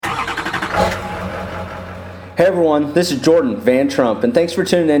Hey everyone, this is Jordan Van Trump, and thanks for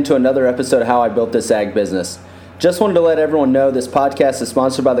tuning in to another episode of How I Built This Ag Business. Just wanted to let everyone know this podcast is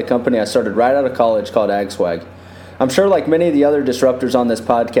sponsored by the company I started right out of college called AgSwag. I'm sure like many of the other disruptors on this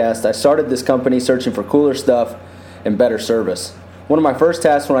podcast, I started this company searching for cooler stuff and better service. One of my first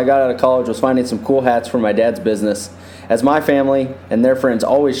tasks when I got out of college was finding some cool hats for my dad's business, as my family and their friends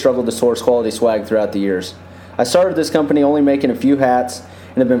always struggled to source quality swag throughout the years. I started this company only making a few hats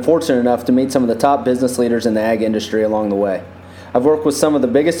and have been fortunate enough to meet some of the top business leaders in the ag industry along the way. I've worked with some of the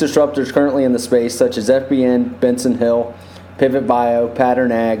biggest disruptors currently in the space, such as FBN, Benson Hill, Pivot Bio,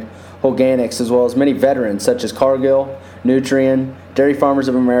 Pattern Ag, Organics, as well as many veterans such as Cargill, Nutrien, Dairy Farmers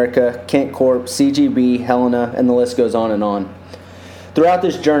of America, Kent Corp, CGB, Helena, and the list goes on and on. Throughout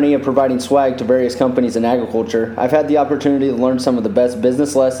this journey of providing swag to various companies in agriculture, I've had the opportunity to learn some of the best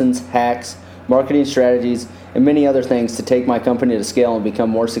business lessons, hacks, marketing strategies, and many other things to take my company to scale and become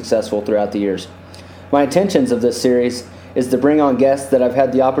more successful throughout the years. My intentions of this series is to bring on guests that I've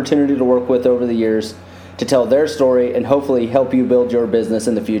had the opportunity to work with over the years to tell their story and hopefully help you build your business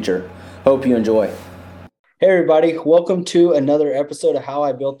in the future. Hope you enjoy. Hey everybody, welcome to another episode of How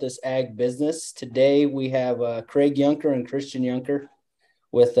I Built This Ag Business. Today we have Craig Yunker and Christian Yunker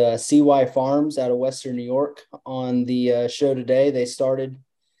with CY Farms out of Western New York on the show today. They started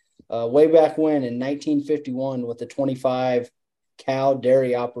way back when in 1951 with a 25 cow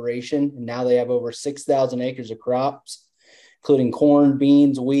dairy operation. And now they have over 6,000 acres of crops, including corn,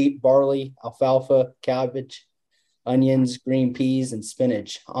 beans, wheat, barley, alfalfa, cabbage, onions, green peas, and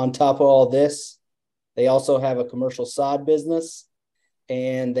spinach. On top of all this, they also have a commercial sod business,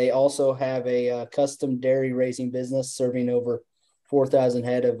 and they also have a custom dairy raising business serving over 4,000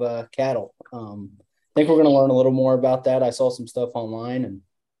 head of cattle. I think we're going to learn a little more about that. I saw some stuff online and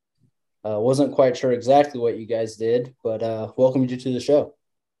wasn't quite sure exactly what you guys did, but welcome you to the show.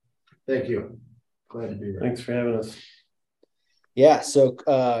 Thank you. Glad to be here. Thanks for having us. Yeah. So,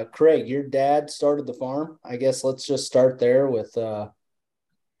 Craig, your dad started the farm. I guess let's just start there with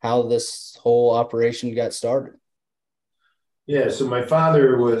how this whole operation got started. Yeah. So my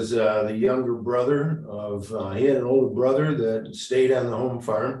father was the younger brother of, he had an older brother that stayed on the home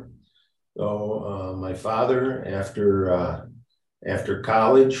farm. So my father, after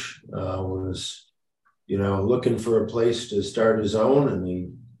college, was, looking for a place to start his own,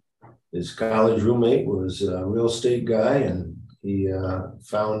 and his college roommate was a real estate guy, and he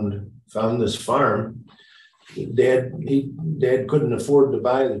found this farm. Dad couldn't afford to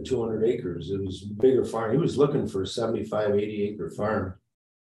buy the 200 acres. It was a bigger farm. He was looking for a 75, 80 acre farm,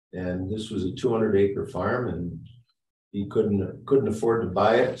 and this was a 200 acre farm, and he couldn't afford to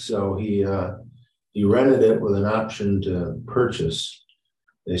buy it, so he rented it with an option to purchase.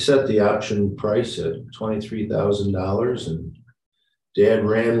 They set the option price at $23,000, and Dad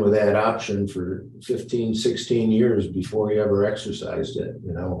ran with that option for 15, 16 years before he ever exercised it.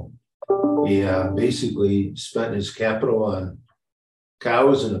 He basically spent his capital on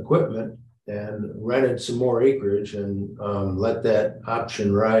cows and equipment and rented some more acreage and let that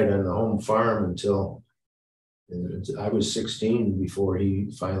option ride on the home farm until I was 16 before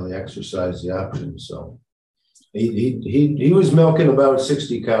he finally exercised the option. So he was milking about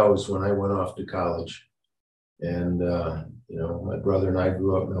 60 cows when I went off to college. And, my brother and I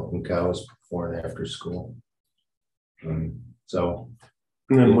grew up milking cows before and after school. And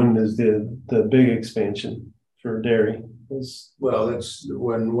then when is the big expansion for dairy? Well, that's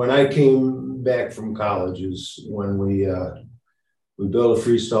when I came back from college is when we built a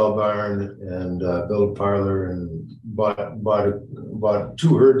freestall barn and built a parlor and bought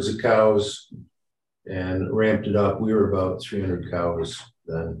 2 herds of cows and ramped it up. We were about 300 cows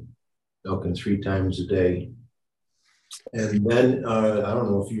then, milking 3 times a day. And then I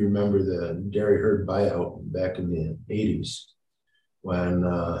don't know if you remember the dairy herd buyout back in the 80s when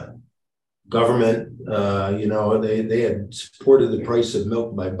government, they had supported the price of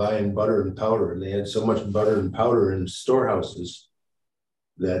milk by buying butter and powder, and they had so much butter and powder in storehouses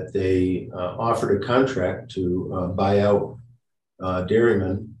that they offered a contract to buy out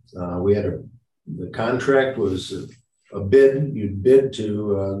dairymen. The contract was a bid. You'd bid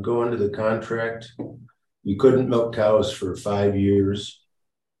to go into the contract. You couldn't milk cows for 5 years.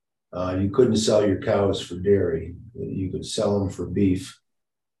 You couldn't sell your cows for dairy. You could sell them for beef.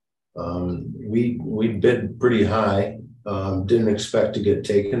 We bid pretty high. Didn't expect to get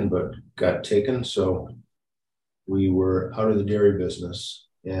taken, but got taken. So we were out of the dairy business.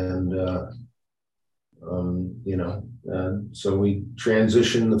 And, so we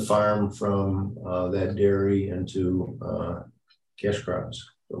transitioned the farm from that dairy into cash crops.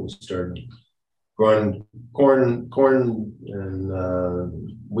 So we started growing corn and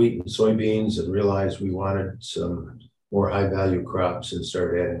wheat and soybeans, and realized we wanted some more high value crops and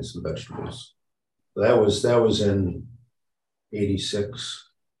started adding some vegetables. That was in '86,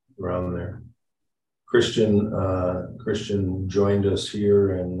 around there. Christian joined us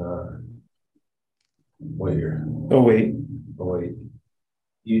here in what year? Oh wait.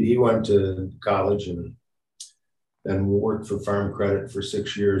 He went to college and then worked for Farm Credit for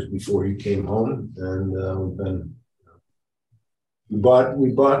 6 years before he came home. And we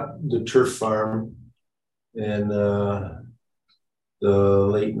bought the turf farm in the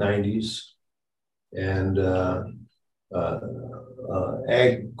late '90s, and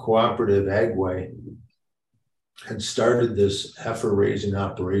Ag Cooperative Agway had started this heifer raising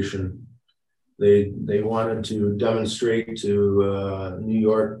operation. They wanted to demonstrate to New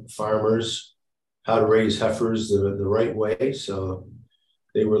York farmers how to raise heifers the right way. So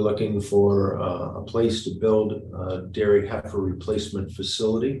they were looking for a place to build a dairy heifer replacement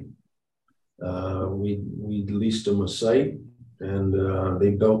facility. We leased them a site, and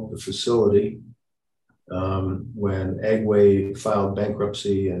they built the facility. When Agway filed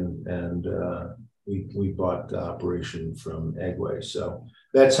bankruptcy, and we bought the operation from Agway. So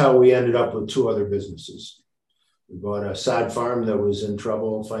that's how we ended up with two other businesses. We bought a sod farm that was in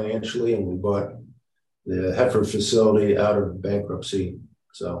trouble financially, and we bought the heifer facility out of bankruptcy.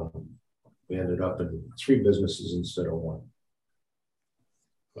 So we ended up in three businesses instead of one.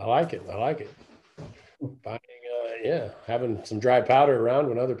 I like it. Finding, having some dry powder around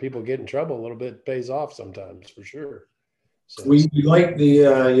when other people get in trouble a little bit pays off sometimes, for sure. So we like the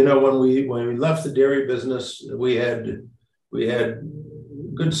when we left the dairy business, we had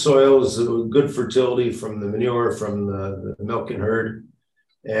good soils, good fertility from the manure from the milk and herd,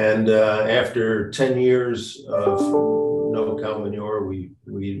 and after 10 years of no cow manure, we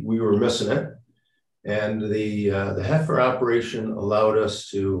were missing it, and the heifer operation allowed us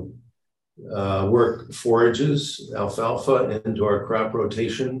to work forages, alfalfa, into our crop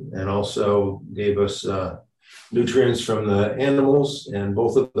rotation, and also gave us nutrients from the animals, and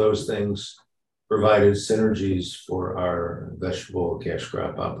both of those things provided synergies for our vegetable cash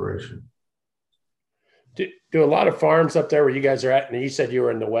crop operation. Do a lot of farms up there where you guys are at, and you said you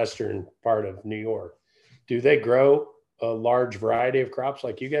were in the western part of New York, do they grow a large variety of crops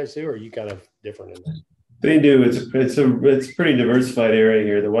like you guys do, or are you kind of different in that? They do. It's a pretty diversified area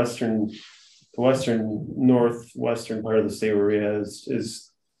here. The western northwestern part of the state where we have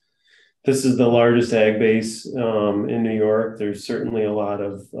this is the largest ag base in New York. There's certainly a lot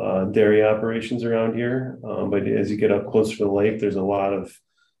of dairy operations around here, but as you get up closer to the lake, there's a lot of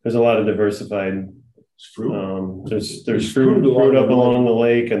diversified fruit. There's fruit up along the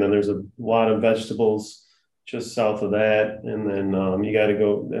lake, and then there's a lot of vegetables just south of that, and then you got to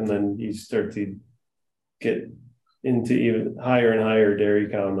go, and then you start to get into even higher and higher dairy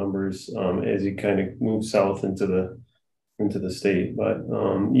cow numbers as you kind of move south into the state. But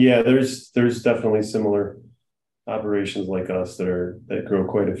there's definitely similar operations like us that grow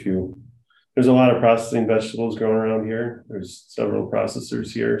quite a few. There's a lot of processing vegetables growing around here. There's several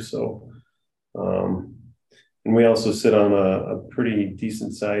processors here. So and we also sit on a pretty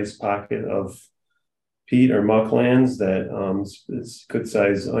decent sized pocket of peat or muck lands that it's good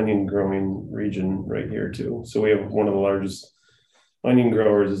sized onion growing region right here too. So we have one of the largest onion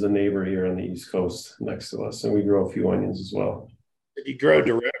growers as a neighbor here on the East Coast next to us, and we grow a few onions as well. Did you grow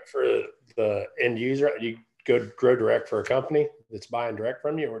direct for the end user? Do you grow direct for a company that's buying direct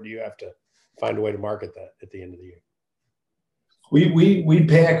from you, or do you have to find a way to market that at the end of the year? We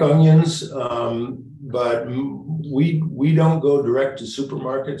pack onions, but we don't go direct to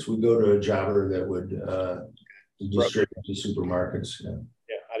supermarkets. We go to a jobber that would distribute to supermarkets. Yeah.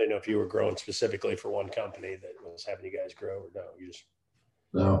 I didn't know if you were growing specifically for one company that was having you guys grow, or no, you just.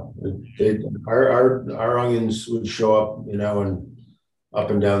 No, our onions would show up, and up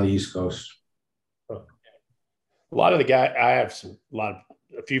and down the East Coast. A lot of I have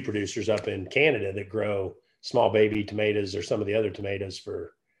a few producers up in Canada that grow small baby tomatoes or some of the other tomatoes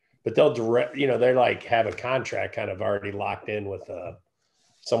but they'll direct, they're like have a contract kind of already locked in with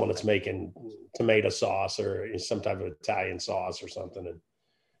someone that's making tomato sauce or some type of Italian sauce or something. And,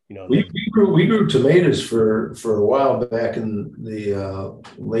 we grew tomatoes for a while back in the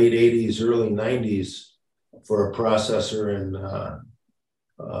late 80s, early 90s for a processor in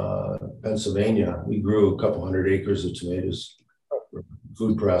Pennsylvania. We grew a couple hundred acres of tomatoes for a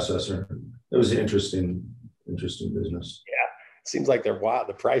food processor. It was an interesting business. Yeah, it seems like they're wild.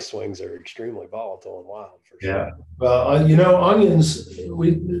 The price swings are extremely volatile and wild for sure. Yeah, well, onions.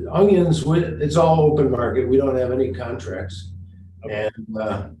 It's all open market. We don't have any contracts, okay.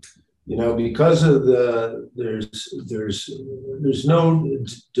 And because of there's no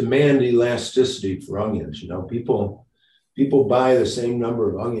demand elasticity for onions. People buy the same number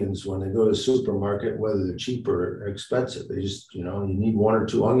of onions when they go to the supermarket, whether they're cheap or expensive. They just, you need 1 or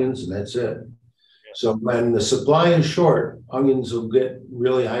 2 onions and that's it. So when the supply is short, onions will get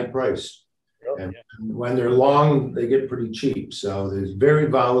really high priced. And when they're long, they get pretty cheap. So there's very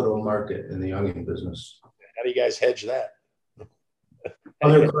volatile market in the onion business. How do you guys hedge that?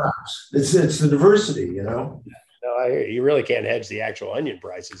 Other crops. It's the diversity, No, I hear you. You really can't hedge the actual onion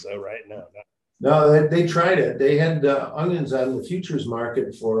prices though, right? No. No, they tried it. They had onions on the futures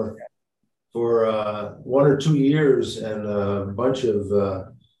market for 1 or 2 years, and a bunch of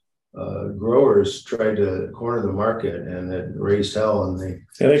growers tried to corner the market, and it raised hell. And it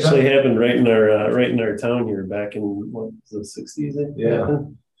actually happened right in our town here back in the 60s. Yeah,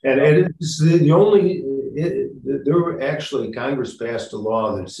 and it's the only. There were actually Congress passed a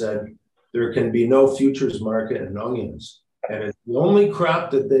law that said there can be no futures market in onions. And it's the only crop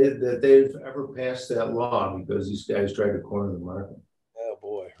that they've ever passed that law, because these guys tried to corner the market. Oh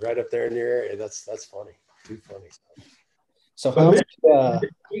boy, right up there in your area. That's funny. Too funny. So how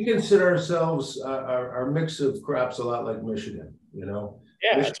we consider ourselves our mix of crops a lot like Michigan.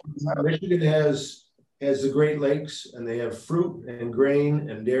 Yeah, Michigan has the Great Lakes, and they have fruit and grain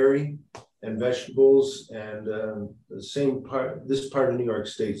and dairy and vegetables, and the same part. This part of New York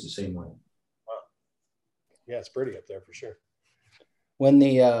State's the same way. Yeah, it's pretty up there for sure. When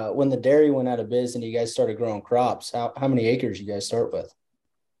the dairy went out of business and you guys started growing crops, how many acres you guys start with?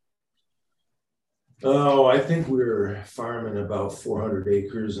 Oh, I think we were farming about 400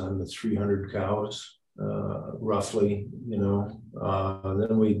 acres on the 300 cows, roughly.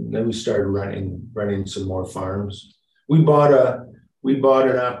 Then we started running some more farms. We bought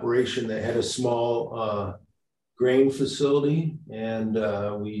an operation that had a small grain facility, and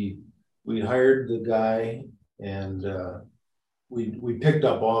we hired the guy, and we picked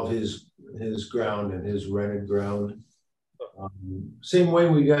up all of his ground and his rented ground. Same way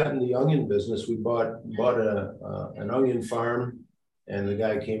we got in the onion business. We bought an onion farm, and the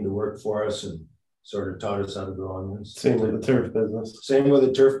guy came to work for us and sort of taught us how to grow onions. Same with the turf business. Same with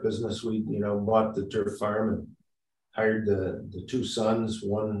the turf business. We bought the turf farm and hired the 2 sons.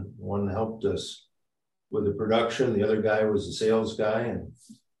 One helped us with the production. The other guy was the sales guy, and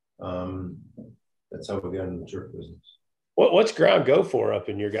that's how we got in the turf business. What's ground go for up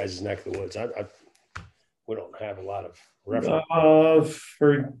in your guys' neck of the woods? We don't have a lot of reference.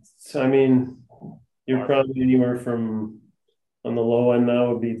 You're probably anywhere from, on the low end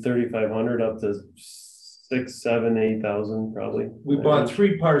now would be 3,500 up to 6,000, 7,000, 8,000 probably. We bought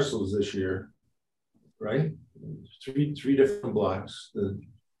 3 parcels this year, right? Three different blocks.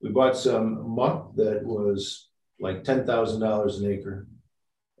 We bought some muck that was like $10,000 an acre.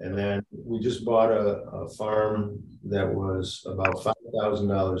 And then we just bought a farm that was about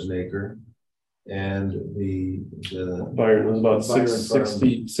 $5,000 an acre. And the Byron was about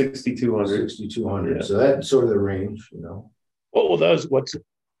 6,200. 6,200. Yeah. So that's sort of the range, What will those? What's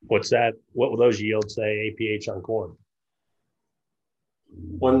that? What will those yields say APH on corn?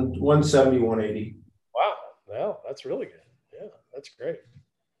 170, 180. Wow. Well, that's really good. Yeah, that's great.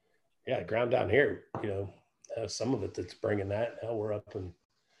 Yeah, ground down here, some of it that's bringing that. Now we're up and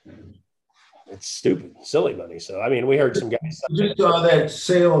it's stupid, silly money. So we heard some guys. You just saw that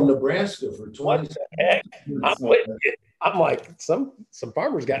sale in Nebraska for 20. What the heck? I'm like, some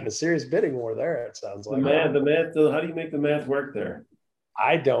farmers got in a serious bidding war there. It sounds like the math. How do you make the math work there?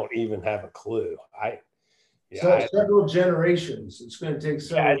 I don't even have a clue. Several generations. It's going to take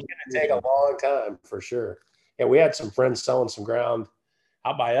several. It's going to take a long time for sure. Yeah, we had some friends selling some ground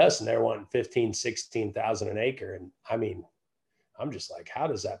out by us, and they're wanting 15,000, 16,000 an acre, and I'm just like, how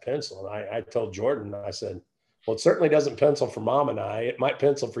does that pencil? And I told Jordan, I said, well, it certainly doesn't pencil for Mom and I. It might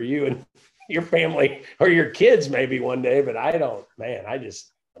pencil for you and your family or your kids maybe one day, but I don't know. It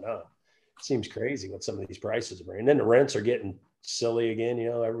seems crazy what some of these prices are. And then the rents are getting silly again.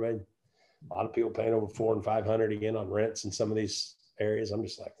 Everybody, a lot of people paying over $400 and $500 again on rents in some of these areas. I'm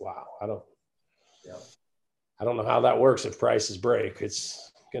just like, wow, I don't know how that works if prices break.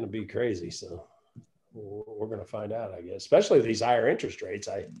 It's going to be crazy. So we're going to find out, I guess, especially with these higher interest rates.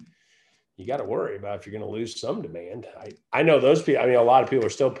 You got to worry about if you're going to lose some demand. I know those people, a lot of people are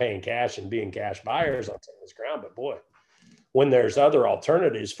still paying cash and being cash buyers on some of this ground, but boy, when there's other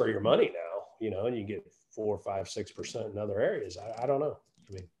alternatives for your money now, and you get 4, 5, 6% in other areas, I don't know.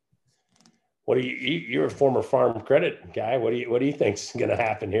 What do you're a former farm credit guy. What do you think's going to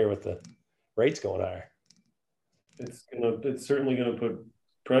happen here with the rates going higher? It's certainly going to put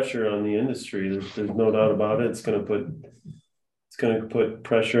pressure on the industry. There's no doubt about it. It's going going to put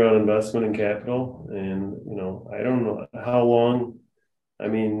pressure on investment and capital. And, I don't know how long. I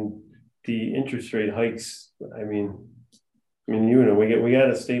mean, the interest rate hikes, we got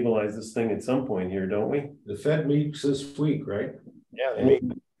to stabilize this thing at some point here, don't we? The Fed meets this week, right? Yeah.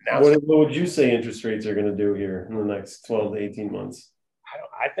 What would you say interest rates are going to do here in the next 12 to 18 months?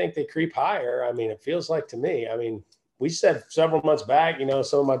 I think they creep higher. I mean, it feels like to me, we said several months back,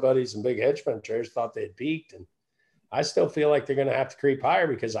 some of my buddies and big hedge fund traders thought they had peaked, and I still feel like they're going to have to creep higher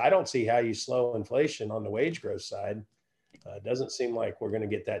because I don't see how you slow inflation on the wage growth side. It doesn't seem like we're going to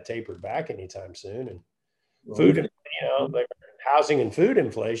get that tapered back anytime soon. And food, like housing and food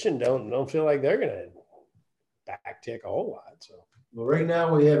inflation don't feel like they're going to backtick a whole lot. So. Well, right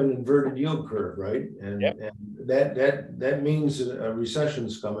now we have an inverted yield curve, right? And that means a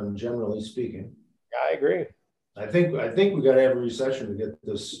recession's coming, generally speaking. Yeah, I agree. I think we got to have a recession to get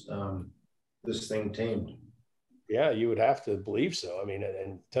this this thing tamed. Yeah, you would have to believe so. I mean,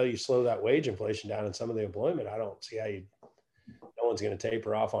 until you slow that wage inflation down and some of the employment, I don't see how no one's going to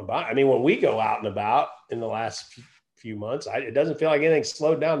taper off on buying. I mean, when we go out and about in the last few months, it doesn't feel like anything's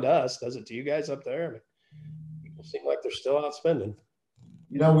slowed down to us. Does it to you guys up there? I mean, people seem like they're still out spending.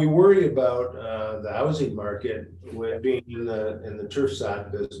 We worry about the housing market with being in the turf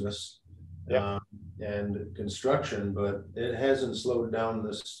sod business and construction, but it hasn't slowed down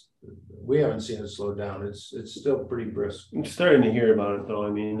we haven't seen it slow down. It's still pretty brisk. I'm starting to hear about it though. I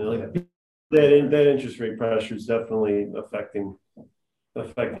mean, that interest rate pressure is definitely affecting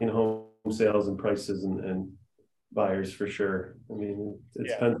home sales and prices and buyers for sure. I mean,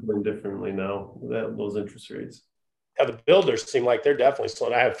 it's penciling differently now, those interest rates. Now, the builders seem like they're definitely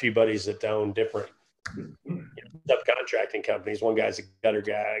slowing. I have a few buddies that own different subcontracting companies. One guy's a gutter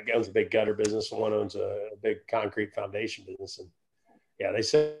guy, owns a big gutter business, and one owns a big concrete foundation business. And yeah, they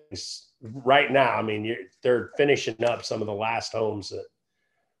say right now, I mean, they're finishing up some of the last homes that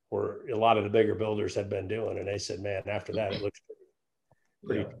were a lot of the bigger builders had been doing. And they said, man, after that, it looks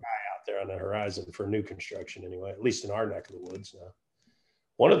pretty dry out there on the horizon for new construction anyway, at least in our neck of the woods now.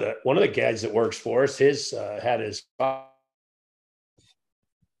 One of the guys that works for us, had his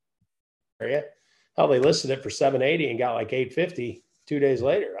area. Hell, they listed it for $780 and got like $850 2 days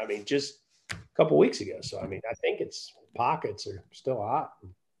later. I mean, just a couple of weeks ago. So I mean, I think it's pockets are still hot.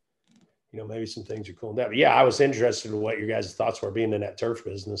 Maybe some things are cooling down. But yeah, I was interested in what your guys' thoughts were being in that turf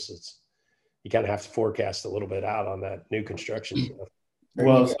business. You kind of have to forecast a little bit out on that new construction stuff.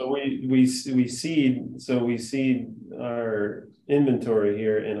 Well, so we seed our inventory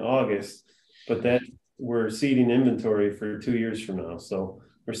here in August, but we're seeding inventory for 2 years from now. So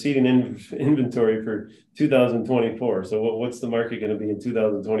we're seeding inventory for 2024. So what's the market going to be in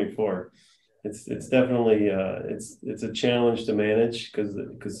 2024? It's definitely it's a challenge to manage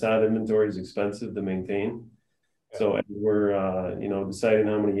because sod inventory is expensive to maintain. So as we're deciding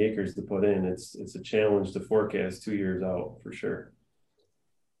how many acres to put in, it's a challenge to forecast 2 years out for sure.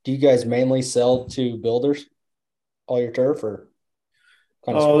 Do you guys mainly sell to builders, all your turf, or?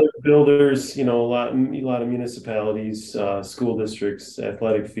 Builders, a lot of municipalities, school districts,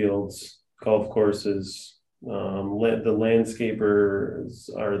 athletic fields, golf courses. The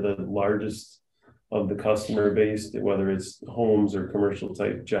landscapers are the largest of the customer base, whether it's homes or commercial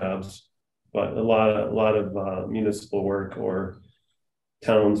type jobs. But a lot of municipal work or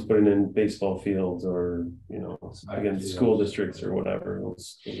towns putting in baseball fields or again school districts or whatever.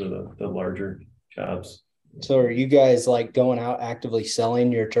 Those are the larger jobs. So are you guys like going out actively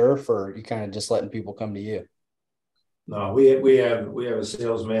selling your turf, or are you kind of just letting people come to you? No, we have a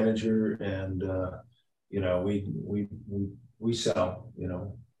sales manager, and we sell.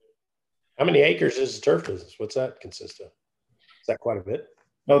 How many acres is the turf business? What's that consist of? Is that quite a bit?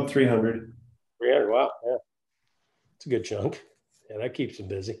 About 300. 300. Wow, yeah, it's a good chunk. Yeah, that keeps them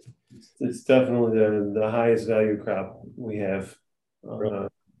busy. It's definitely the highest value crop we have on a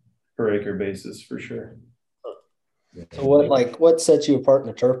per acre basis for sure. So what sets you apart in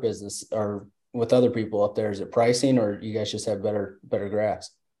the turf business or with other people up there? Is it pricing, or you guys just have better grass?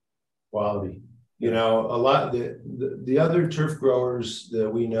 Quality. A lot the other turf growers that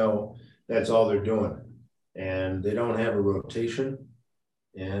we know, that's all they're doing, and they don't have a rotation.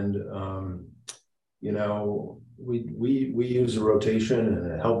 And we use a rotation, and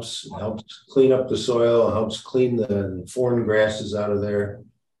it helps clean up the soil, helps clean the foreign grasses out of there.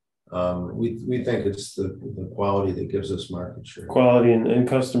 We think it's the quality that gives us market share. Quality and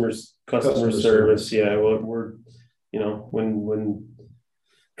customer service. Yeah, well, we're when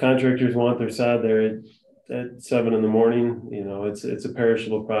contractors want their sod there at 7 a.m, it's a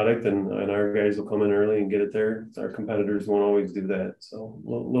perishable product, and our guys will come in early and get it there. Our competitors won't always do that, so a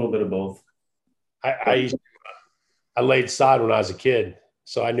little bit of both. I I laid sod when I was a kid,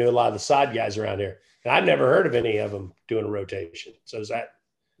 so I knew a lot of the sod guys around here, and I'd never heard of any of them doing a rotation. So is that?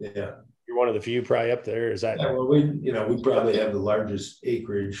 Yeah. You're one of the few probably up there. Is that? Yeah, well, we probably have the largest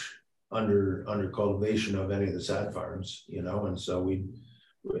acreage under cultivation of any of the sod farms, and so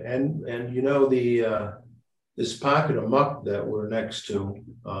this pocket of muck that we're next to,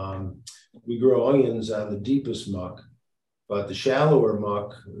 we grow onions on the deepest muck, but the shallower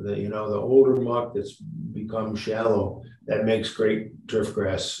muck, the older muck that's become shallow, that makes great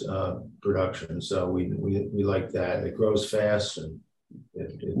turfgrass production. So we like that. It grows fast and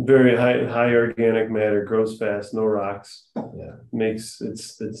very high organic matter, grows fast, no rocks. Yeah,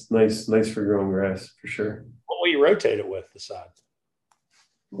 it's nice for growing grass for sure. What will you rotate it with, the sod?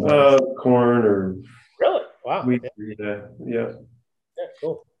 Corn or really? Wow. Wheat, yeah,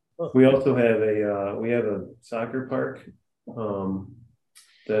 cool. Huh. We also have a soccer park.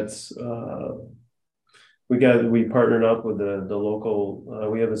 That's we partnered up with the local.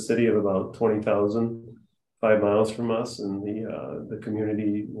 We have a city of about 20,000. 5 miles from us, and the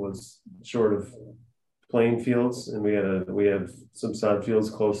community was short of playing fields, and we have some sod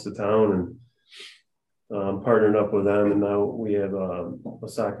fields close to town, and partnered up with them, and now we have a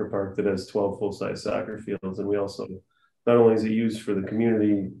soccer park that has 12 full-size soccer fields, and we also, not only is it used for the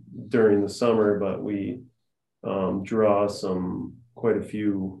community during the summer, but we draw quite a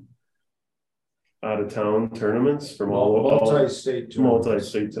few out-of-town tournaments from multi-state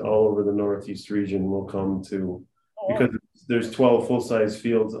all over the Northeast region will come to, because there's 12 full-size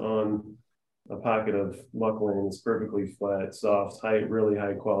fields on a pocket of muckland. It's perfectly flat, soft, really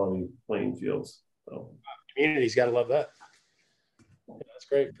high quality playing fields. So community's got to love that. Yeah, that's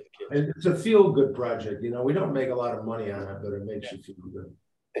great for the kids. And it's a feel-good project. We don't make a lot of money on it, but it makes you feel good.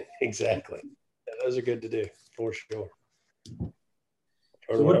 Exactly. Yeah, those are good to do for sure.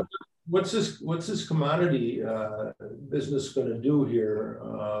 So what's this commodity business going to do here?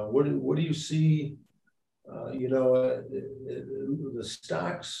 What do you see? The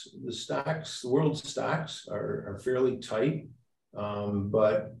world stocks are fairly tight,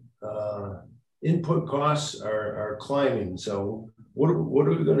 but input costs are climbing. So what are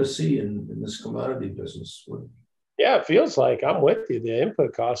we going to see in this commodity business? Yeah, it feels like I'm with you. The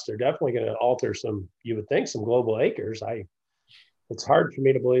input costs are definitely going to alter you would think, some global acres. It's hard for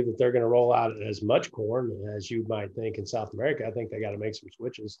me to believe that they're going to roll out as much corn as you might think in South America. I think they got to make some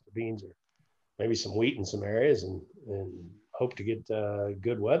switches to beans or maybe some wheat in some areas and hope to get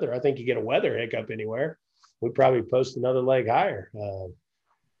good weather. I think you get a weather hiccup anywhere, we probably post another leg higher.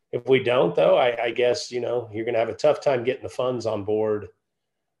 If we don't, though, I guess, you're going to have a tough time getting the funds on board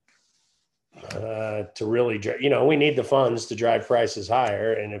to really, we need the funds to drive prices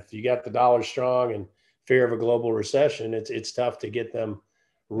higher. And if you got the dollar strong and fear of a global recession, it's tough to get them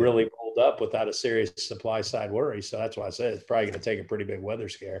really pulled up without a serious supply side worry. So that's why I said it's probably going to take a pretty big weather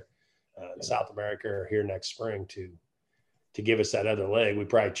scare in South America here next spring to give us that other leg. We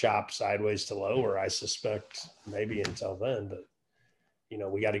probably chop sideways to lower, I suspect, maybe until then. But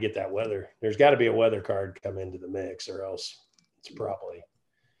we got to get that weather. There's got to be a weather card come into the mix, or else it's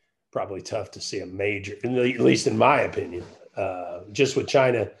probably tough to see a major, at least in my opinion. Just with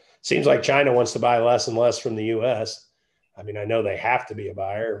China, seems like China wants to buy less and less from the U.S. I mean, I know they have to be a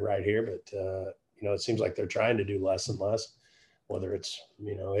buyer right here, but it seems like they're trying to do less and less, whether it's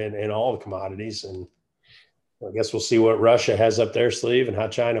in all the commodities. And I guess we'll see what Russia has up their sleeve and how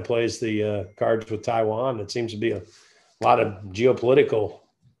China plays the cards with Taiwan. It seems to be a lot of geopolitical,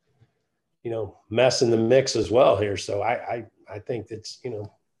 mess in the mix as well here. So I think that's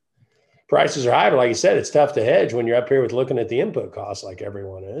prices are high, but like you said, it's tough to hedge when you're up here with looking at the input costs like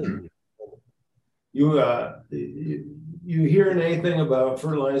everyone is. You hearing anything about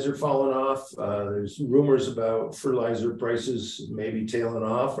fertilizer falling off? There's rumors about fertilizer prices maybe tailing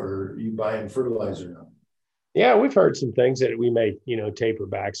off, or are you buying fertilizer now? Yeah, we've heard some things that we may, taper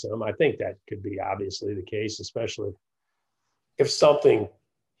back some. I think that could be obviously the case, especially if something.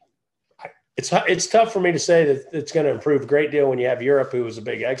 It's tough for me to say that it's going to improve a great deal when you have Europe, who was a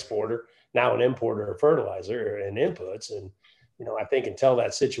big exporter, now an importer of fertilizer and inputs. And, I think until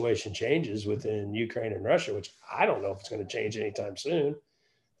that situation changes within Ukraine and Russia, which I don't know if it's going to change anytime soon,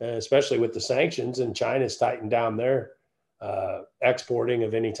 especially with the sanctions, and China's tightened down their exporting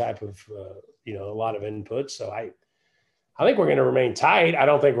of any type of, a lot of inputs. So I think we're going to remain tight. I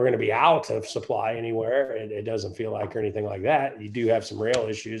don't think we're going to be out of supply anywhere. It doesn't feel like, or anything like that. You do have some rail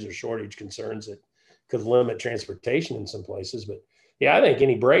issues or shortage concerns that could limit transportation in some places. But yeah, I think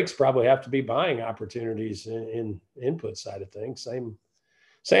any breaks probably have to be buying opportunities in input side of things. Same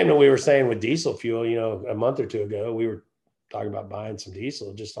that we were saying with diesel fuel, a month or two ago, we were talking about buying some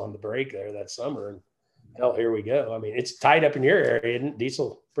diesel just on the break there that summer. And hell, here we go. I mean, it's tight up in your area, isn't it?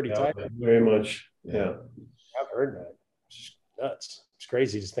 Diesel pretty tight. Very much. Yeah. I've heard that. It's just nuts. It's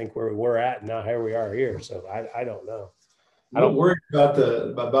crazy to think where we were at and now here we are here. So I don't know. I don't worry about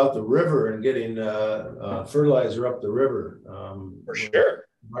the river and getting fertilizer up the river. For sure.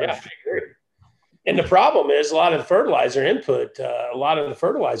 Yeah, I agree. And the problem is a lot of the fertilizer input, a lot of the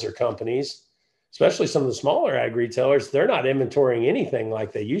fertilizer companies, especially some of the smaller ag retailers, they're not inventorying anything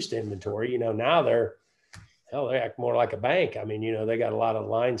like they used to inventory. Now they act more like a bank. I mean, they got a lot of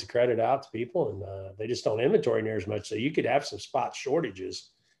lines of credit out to people and they just don't inventory near as much. So you could have some spot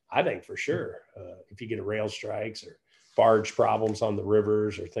shortages, I think, for sure, if you get a rail strikes or barge problems on the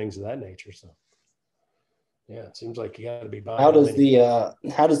rivers or things of that nature. So yeah, it seems like you got to be buying. How does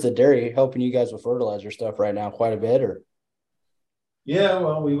the dairy helping you guys with fertilizer stuff right now? Quite a bit, or? Yeah,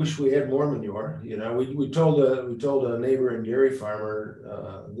 well, we wish we had more manure. We told a neighboring dairy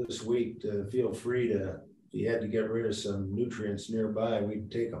farmer this week to feel free to, if he had to get rid of some nutrients nearby, we'd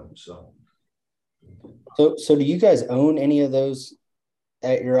take them. So do you guys own any of those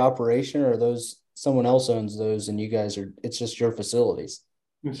at your operation, or those someone else owns those and you guys it's just your facilities?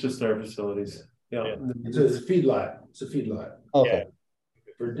 It's just our facilities. Yeah. It's a feedlot. It's a feedlot. Okay.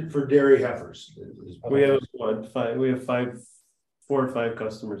 Yeah. For dairy heifers. We have four or five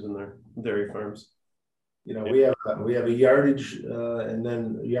customers in there, dairy farms. We have a yardage and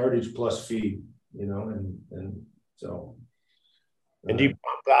then yardage plus feed, and so. And do you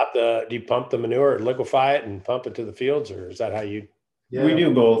pump the manure or liquefy it and pump it to the fields, or is that how you? Yeah. We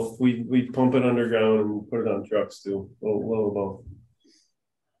do both. We pump it underground and put it on trucks too. A little of both.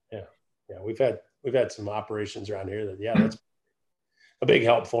 Yeah, we've had some operations around here that that's a big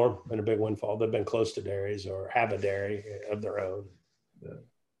help for them and a big windfall. They've been close to dairies or have a dairy of their own,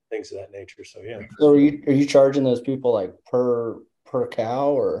 things of that nature. So yeah. So are you charging those people like per cow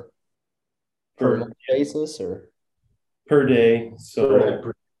or per month basis or per day? So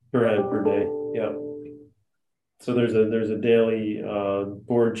per head per day. Yeah. So there's a daily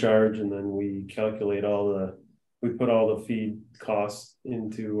board charge, and then we calculate we put all the feed costs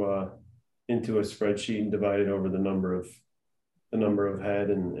into a spreadsheet and divide it over the number of head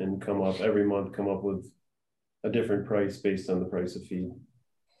and come up with a different price based on the price of feed.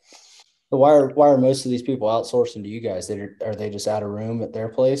 So why are most of these people outsourcing to you guys? Are they just out of room at their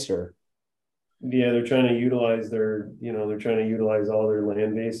place, or? Yeah, they're trying to utilize all their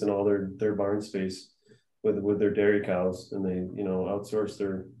land base and all their barn space with their dairy cows, and they outsource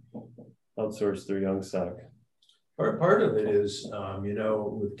their young stock. Part of it is,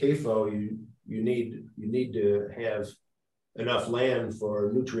 with CAFO, you need to have enough land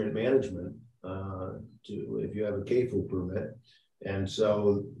for nutrient management if you have a CAFO permit, and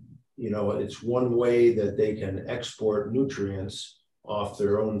so it's one way that they can export nutrients off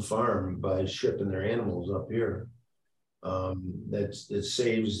their own farm by shipping their animals up here. That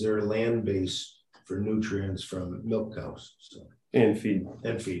saves their land base for nutrients from milk cows and feed.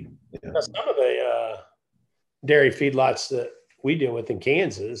 Yeah. Now, some of the dairy feedlots that we deal with in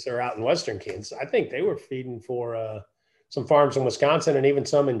Kansas or out in Western Kansas, I think they were feeding for some farms in Wisconsin and even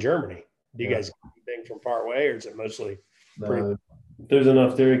some in Germany. Do you guys get anything from far away, or is it mostly? There's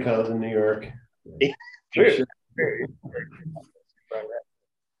enough dairy cows in New York. Sure.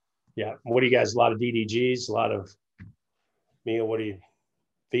 Yeah. What do you guys? A lot of DDGs, a lot of meal. What do you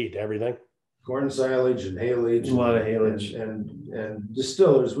feed? Everything. Corn silage and haylage. A lot of haylage and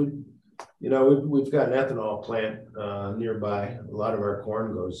distillers. We've got an ethanol plant nearby. A lot of our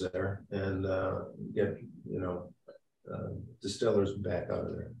corn goes there, and get distillers back out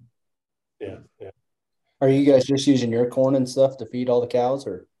of there. Yeah. Are you guys just using your corn and stuff to feed all the cows,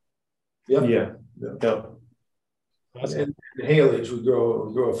 or? Yep. Yeah. And haylage, we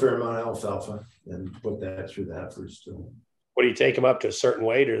grow a fair amount of alfalfa and put that through the heifers too. What do you take them up to a certain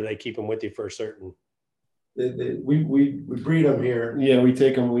weight, or do they keep them with you for a certain? We breed them here. Yeah, we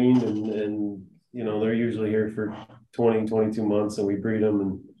take them weaned and they're usually here for 20, 22 months, and we breed them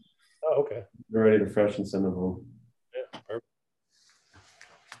and okay, we're ready to fresh and send them home. Yeah,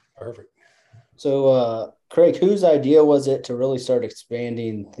 perfect. So, Craig, whose idea was it to really start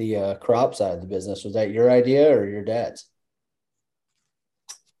expanding the crop side of the business? Was that your idea or your dad's?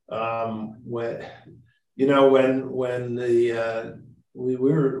 We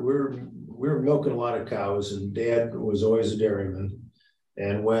were milking a lot of cows, and Dad was always a dairyman.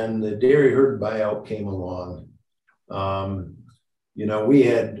 And when the dairy herd buyout came along,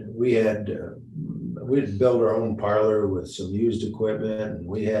 we'd built our own parlor with some used equipment, and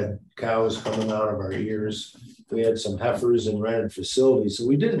we had cows coming out of our ears. We had some heifers and rented facilities, so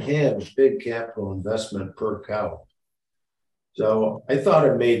we didn't have a big capital investment per cow. So I thought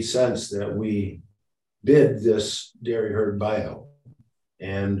it made sense that we bid this dairy herd buyout.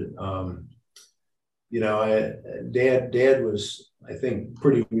 And, Dad was, I think,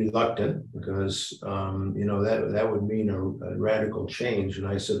 pretty reluctant because, that would mean a radical change. And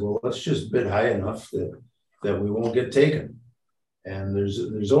I said, well, let's just bid high enough that we won't get taken. And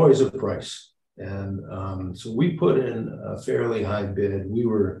there's always a price. And so we put in a fairly high bid.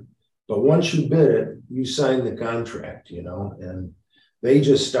 But once you bid it, you sign the contract, and they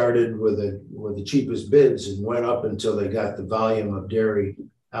just started with the cheapest bids and went up until they got the volume of dairy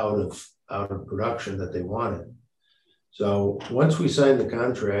out of production that they wanted. So once we signed the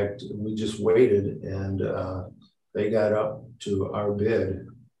contract, we just waited, and they got up to our bid.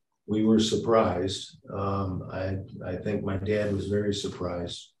 We were surprised. I think my dad was very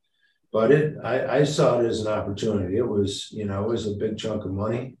surprised, but I saw it as an opportunity. It was a big chunk of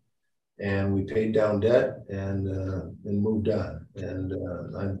money, and we paid down debt and moved on. And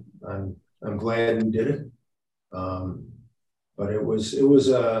I'm glad we did it. But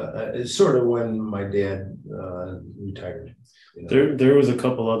it's sort of when my dad retired. There was a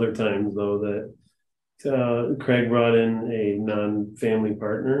couple other times though that Craig brought in a non-family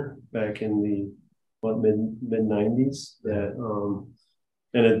partner back in the mid 90s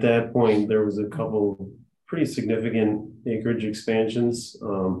and at that point there was a couple pretty significant acreage expansions.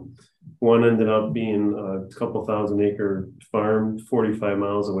 One ended up being a couple 1,000-acre farm 45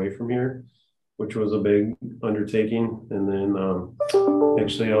 miles away from here, which was a big undertaking. And then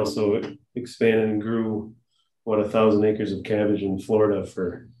actually also expanded and grew 1,000 acres of cabbage in Florida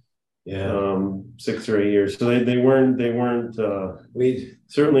for 6 or 8 years. So they weren't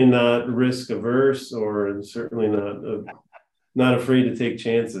certainly not risk averse, or certainly not afraid to take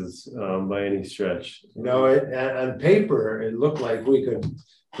chances by any stretch. On paper, it looked like we could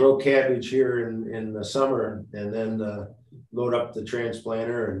grow cabbage here in the summer and then load up the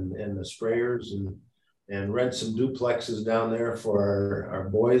transplanter and the sprayers and rent some duplexes down there for our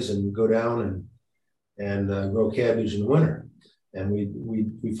boys and go down and grow cabbage in the winter. And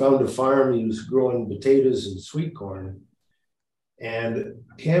we found a farm. He was growing potatoes and sweet corn. And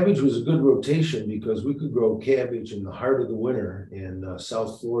cabbage was a good rotation because we could grow cabbage in the heart of the winter in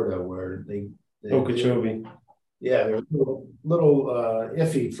South Florida, where they Okeechobee. Yeah, they're a little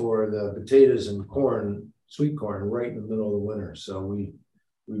iffy for the potatoes and corn, sweet corn, right in the middle of the winter. So we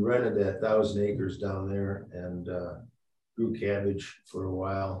rented that 1,000 acres down there and grew cabbage for a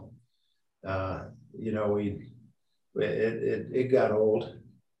while. It got old,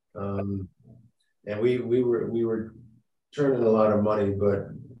 and we were turning a lot of money, but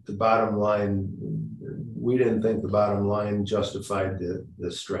the bottom line, we didn't think the bottom line justified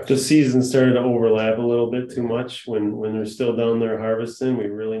the stress. The season started to overlap a little bit too much when they're still down there harvesting. We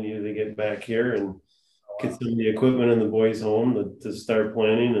really needed to get back here and get some of the equipment in the boys' home to start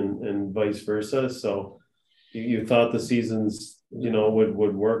planting and vice versa. So you thought the seasons,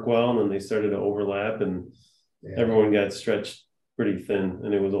 would work well, and then they started to overlap, and everyone got stretched pretty thin,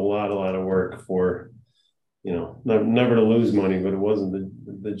 and it was a lot of work for, never to lose money, but it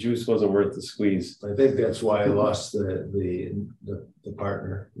wasn't the juice wasn't worth the squeeze. I think that's why I lost the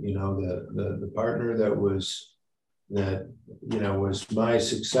partner. The partner that was my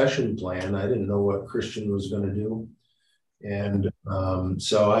succession plan. I didn't know what Christian was going to do, and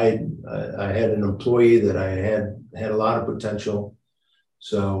so I had an employee that I had a lot of potential.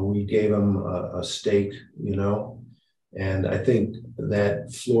 So we gave him a stake, and I think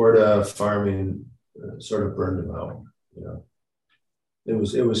that Florida farming sort of burned him out. It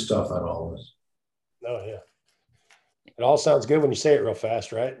was tough on all of us. Oh yeah, it all sounds good when you say it real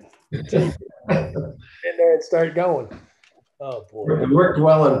fast, right? In there and start going. Oh boy, it worked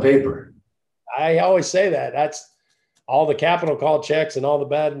well on paper. I always say that. That's all the capital call checks and all the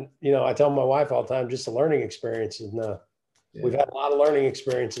bad. I tell my wife all the time, just a learning experience, and we've had a lot of learning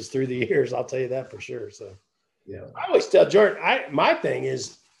experiences through the years. I'll tell you that for sure. So yeah, I always tell Jordan, my thing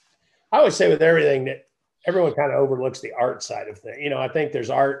is, I always say with everything that everyone kind of overlooks the art side of things. I think there's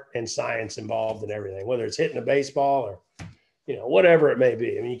art and science involved in everything, whether it's hitting a baseball or, whatever it may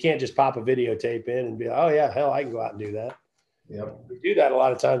be. I mean, you can't just pop a videotape in and be like, oh yeah, hell, I can go out and do that. Yep. We do that a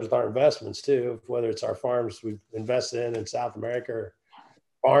lot of times with our investments too, whether it's our farms we've invested in South America or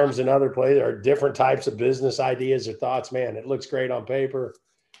farms in other places, or different types of business ideas or thoughts. Man, it looks great on paper.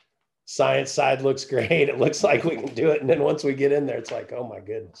 Science side looks great. It looks like we can do it. And then once we get in there, it's like, oh my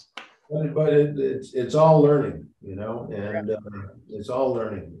goodness. But it's all learning, and it's all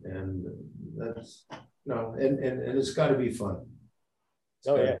learning, and that's and it's got to be fun.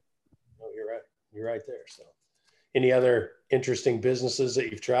 Oh yeah, no, you're right. You're right there. So, any other interesting businesses that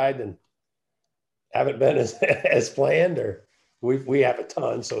you've tried and haven't been as planned, or? we have a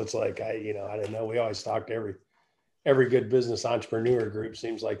ton. So it's like, I didn't know. We always talk to every good business entrepreneur group.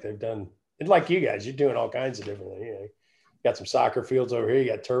 Seems like they've done, and like you guys, you're doing all kinds of different, you got some soccer fields over here. You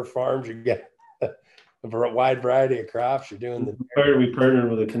got turf farms. You got a wide variety of crops. You're doing we partnered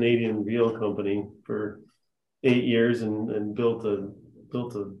with a Canadian veal company for 8 years and built a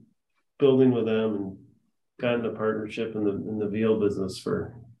building with them and got in a partnership in the veal business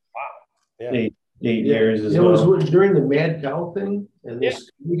for eight years as well. It was during the mad cow thing, and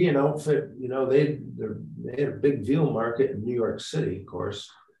this Canadian outfit, they had a big veal market in New York City, of course.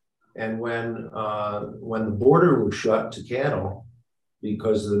 And when the border was shut to cattle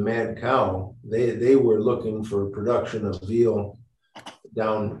because of the mad cow, they were looking for production of veal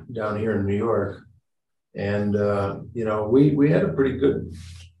down here in New York. And we had a pretty good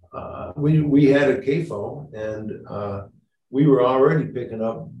we had a CAFO, and we were already picking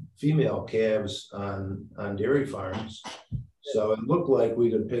up female calves on dairy farms. So it looked like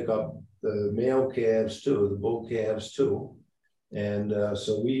we could pick up the male calves too, the bull calves too. And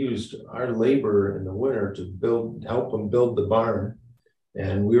so we used our labor in the winter to help them build the barn.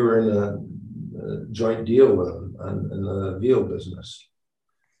 And we were in a joint deal with them in the veal business.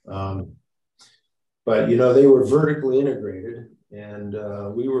 But, they were vertically integrated, and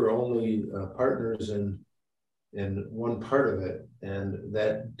we were only partners in one part of it. And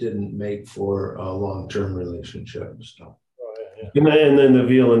that didn't make for a long-term relationship. So. And then the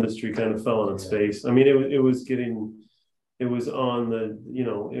veal industry kind of fell on its face. I mean, it was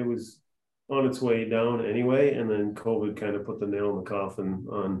on its way down anyway, and then COVID kind of put the nail in the coffin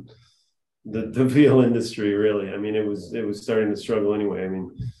on the veal industry. Really, I mean, it was starting to struggle anyway. I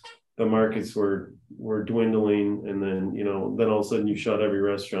mean, the markets were dwindling, and then then all of a sudden you shut every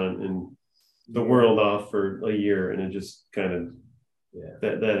restaurant in the world off for a year, and it just kind of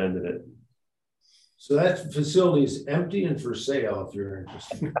that ended it. So that facility is empty and for sale if you're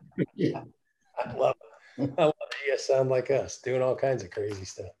interested. Yeah, I love it. You guys sound like us, doing all kinds of crazy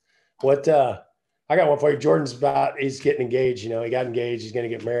stuff. What I got one for you. He's getting engaged. He got engaged. He's going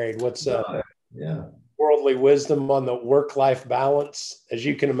to get married. What's worldly wisdom on the work-life balance? As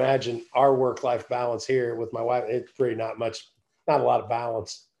you can imagine, our work-life balance here with my wife, it's pretty not a lot of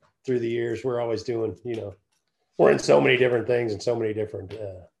balance through the years. We're always doing, we're in so many different things and so many different,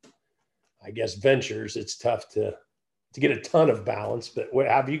 I guess, ventures. It's tough to get a ton of balance, but how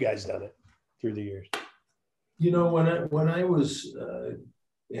have you guys done it through the years? When I was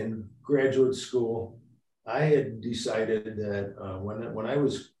in graduate school, I had decided that when I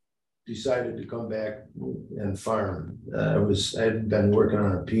was decided to come back and farm, I had been working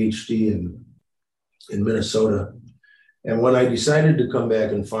on a PhD in Minnesota. And when I decided to come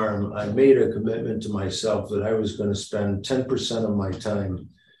back and farm, I made a commitment to myself that I was going to spend 10% of my time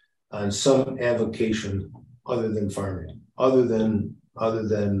on some avocation other than farming, other than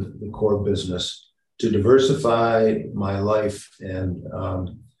the core business, to diversify my life and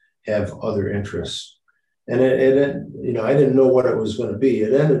have other interests. And I didn't know what it was going to be.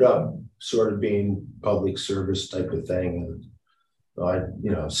 It ended up sort of being public service type of thing. And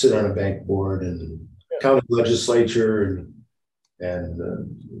I'd sit on a bank board and county legislature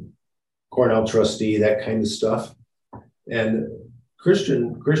and Cornell trustee, that kind of stuff. And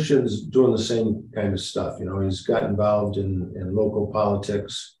Christian's doing the same kind of stuff. He's got involved in local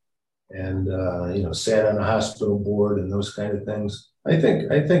politics and sat on a hospital board and those kind of things. I think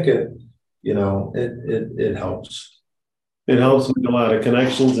it helps. It helps make a lot of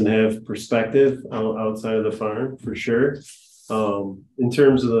connections and have perspective outside of the farm, for sure. In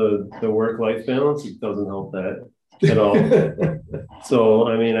terms of the work-life balance, it doesn't help that at all. So,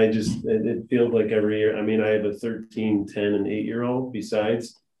 I mean, it feels like every year, I mean, I have a 13, 10, and 8-year-old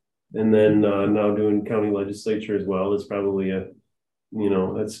besides, and then now doing county legislature as well. It's probably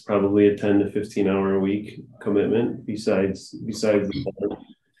that's probably a 10 to 15 hour a week commitment besides the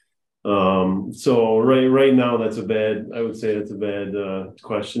farm. So right now I would say that's a bad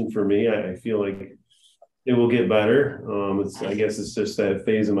question for me. I feel like it will get better. I guess it's just that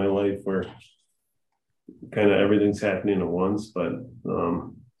phase of my life where kind of everything's happening at once, but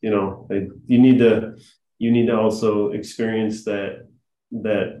you need to also experience that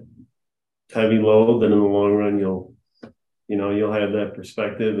heavy load. Then in the long run, you'll have that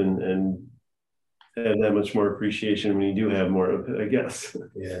perspective and have that much more appreciation when you do have more of it, I guess.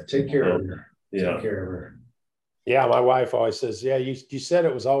 Yeah. Take care of her. Yeah. Take care of her. Yeah. My wife always says, yeah, you said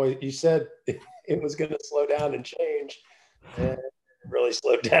you said it was going to slow down and change, and it really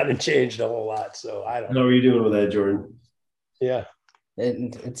slowed down and changed a whole lot. So I don't know. How are you doing with that, Jordan? Yeah.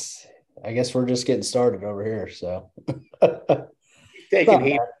 I guess we're just getting started over here. So he's taking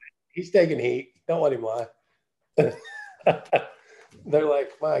heat. He's taking heat. Don't let him lie. They're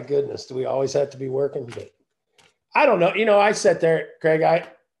like, my goodness, do we always have to be working? But I don't know. I sat there, Craig.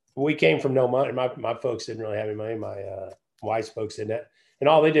 We came from no money. My folks didn't really have any money. My wife's folks didn't. And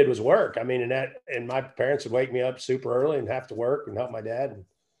all they did was work. I mean, and my parents would wake me up super early and have to work and help my dad. And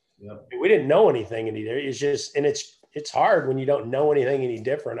we didn't know anything any there. It's just, and it's hard when you don't know anything any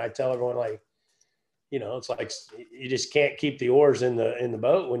different. I tell everyone, like, it's like you just can't keep the oars in the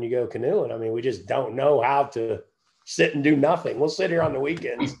boat when you go canoeing. I mean, we just don't know how to sit and do nothing. We'll sit here on the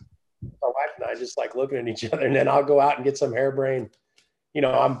weekends. My wife and I just like looking at each other, and then I'll go out and get some harebrained.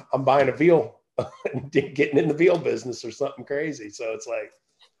 I'm buying a veal, getting in the veal business or something crazy. So it's like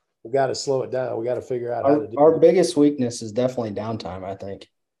we got to slow it down. We got to figure out how to do our biggest weakness is definitely downtime, I think.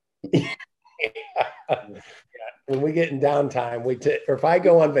 When we get in downtime, or if I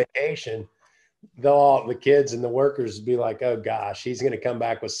go on vacation, the kids and the workers be like, oh gosh, he's going to come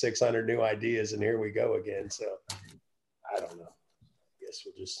back with 600 new ideas, and here we go again. So I don't know. I guess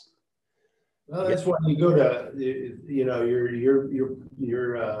we'll just. Well, that's why you go to,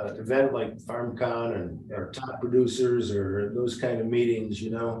 your event like FarmCon and our top producers or those kind of meetings.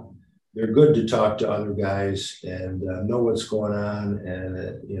 They're good to talk to other guys and know what's going on,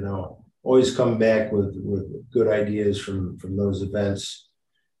 and always come back with good ideas from those events.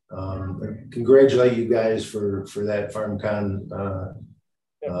 Congratulate you guys for that FarmCon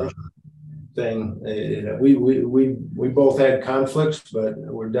thing. We both had conflicts, but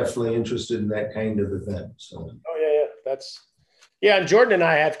we're definitely interested in that kind of event. So. Oh yeah. And Jordan and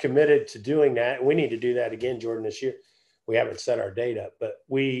I have committed to doing that. We need to do that again, Jordan, this year. We haven't set our date up, but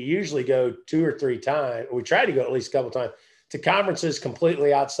we usually go 2 or 3 times. We try to go at least a couple of times to conferences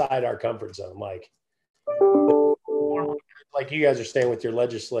completely outside our comfort zone, like you guys are staying with your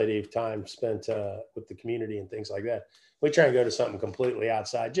legislative time spent with the community and things like that. We try and go to something completely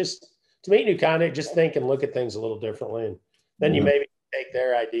outside, just to meet new content, just think and look at things a little differently. And then you maybe take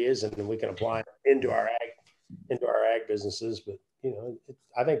their ideas and then we can apply them into our ag businesses. But,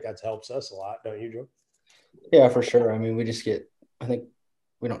 I think that helps us a lot. Don't you, Joe? Yeah, for sure. I mean, I think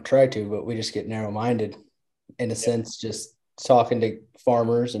we don't try to, but we just get narrow-minded in a sense, just talking to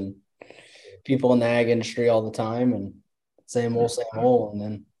farmers and people in the ag industry all the time and same old, and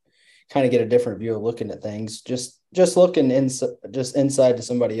then kind of get a different view of looking at things. Just looking inside to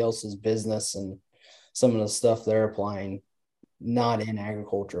somebody else's business and some of the stuff they're applying, not in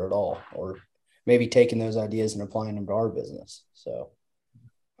agriculture at all, or maybe taking those ideas and applying them to our business. So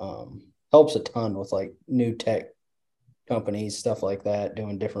helps a ton with like new tech companies, stuff like that,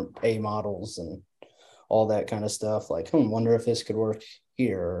 doing different pay models and all that kind of stuff. Like, wonder if this could work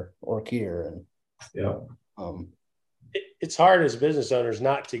here or work here. And it's hard as business owners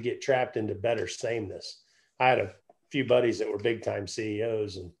not to get trapped into better sameness. I had a few buddies that were big time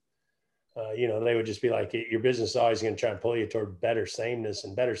CEOs, and they would just be like, your business is always going to try and pull you toward better sameness,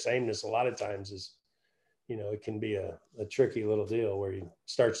 and better sameness a lot of times is, it can be a tricky little deal where you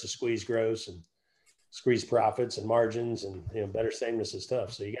starts to squeeze gross and squeeze profits and margins, and better sameness is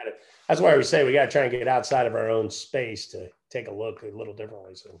tough. So that's why we say we got to try and get outside of our own space to take a look a little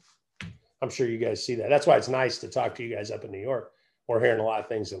differently. So I'm sure you guys see that. That's why it's nice to talk to you guys up in New York. We're hearing a lot of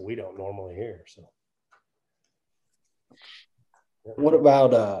things that we don't normally hear. So. What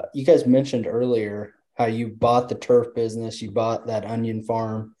about, you guys mentioned earlier how you bought the turf business, you bought that onion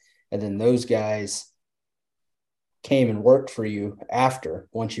farm, and then those guys came and worked for you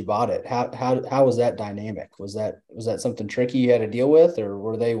once you bought it. How was that dynamic? Was that something tricky you had to deal with, or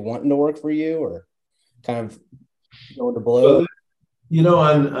were they wanting to work for you, or kind of going to blow?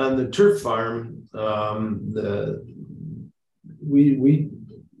 On the turf farm,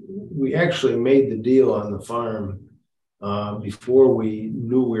 we actually made the deal on the farm before we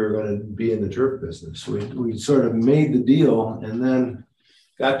knew we were going to be in the turf business. We sort of made the deal and then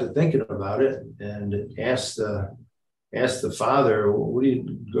got to thinking about it and asked the father, what are you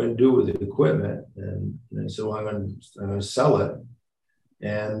going to do with the equipment? And I said, well, I'm going to sell it.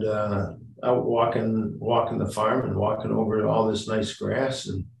 And out walking the farm and walking over all this nice grass,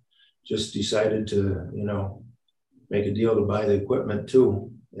 and just decided to, make a deal to buy the equipment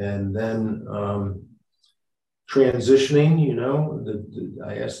too. And then transitioning,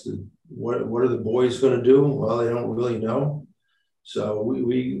 I asked, what are the boys going to do? Well, they don't really know. So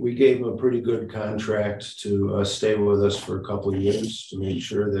we gave them a pretty good contract to stay with us for a couple of years to make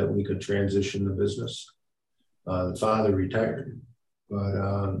sure that we could transition the business. The father retired, but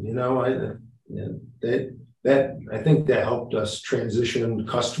I think that helped us transition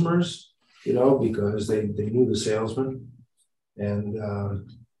customers, because they knew the salesman, and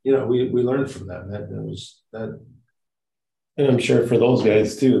we learned from them. That was that. And I'm sure for those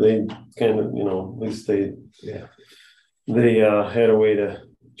guys too, they kind of, at least they they had a way to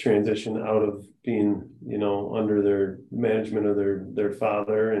transition out of being, under their management of their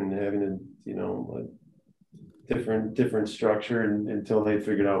father and having a different structure until they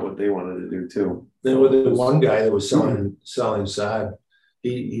figured out what they wanted to do too. Then with the one guy that was selling sod,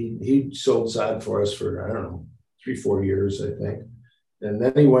 he sold sod for us for, I don't know, 3-4 years, I think. And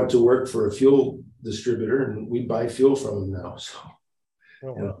then he went to work for a fuel distributor, and we buy fuel from him now. So,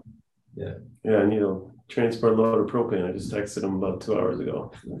 yeah. I need a transport load of propane. I just texted him about 2 hours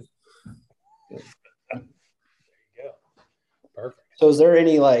ago. There you go. Perfect. So is there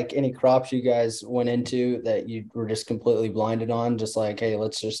any crops you guys went into that you were just completely blinded on? Just like, hey,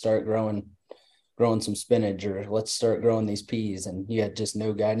 let's just start growing some spinach, or let's start growing these peas, and you had just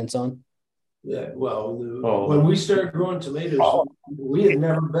no guidance on? Yeah, well, when we started growing tomatoes, we had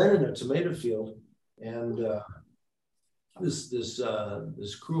never been in a tomato field, and this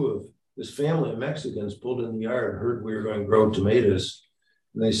family of Mexicans pulled in the yard, heard we were going to grow tomatoes,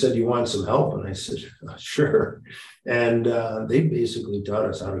 and they said, "You want some help?" And I said, "Sure." And they basically taught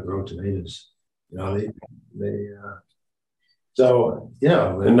us how to grow tomatoes. So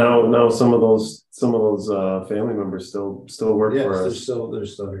yeah. And now some of those family members still work for us. They're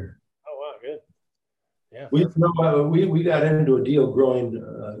still here. Good. Yeah. We got into a deal growing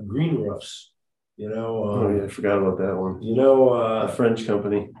green roofs. I forgot about that one. A French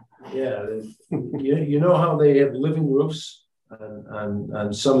company. Yeah, you know how they have living roofs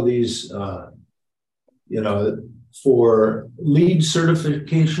on some of these, for LEED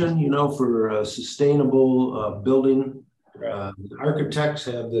certification. For sustainable building. Architects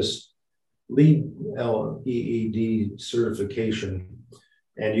have this LEED certification.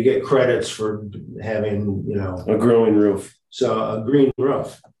 And you get credits for having, a growing roof. So a green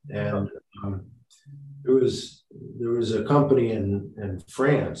roof. And there was a company in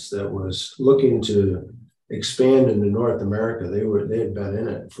France that was looking to expand into North America. They had been in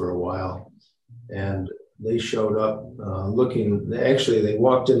it for a while, and they showed up looking. Actually, they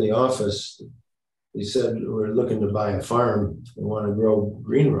walked in the office. They said, "We're looking to buy a farm. We want to grow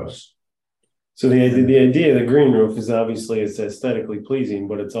green roofs." So the idea of the green roof is obviously it's aesthetically pleasing,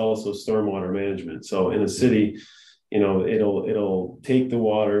 but it's also stormwater management. So in a city, it'll take the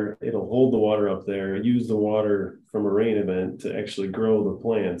water, it'll hold the water up there, use the water from a rain event to actually grow the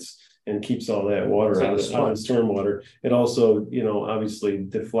plants, and keeps all that water out of stormwater. It also, obviously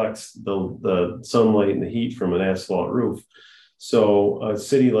deflects the sunlight and the heat from an asphalt roof. So a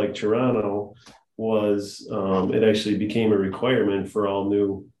city like Toronto it actually became a requirement for all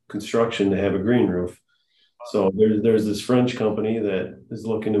new construction to have a green roof. So there's this French company that is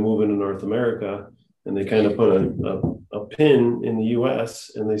looking to move into North America, and they kind of put a pin in the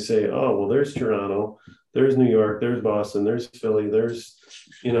US, and they say, "Oh, well, there's Toronto, there's New York, there's Boston, there's Philly, there's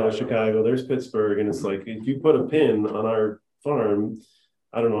Chicago, there's Pittsburgh." And it's like, if you put a pin on our farm,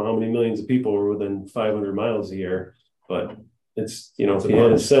 I don't know how many millions of people are within 500 miles a year, but it's, if you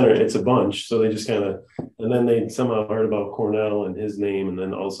had a center, it's a bunch. So they just kind of, and then they somehow heard about Cornell and his name, and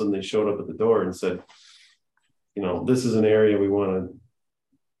then all of a sudden they showed up at the door and said, "This is an area we want to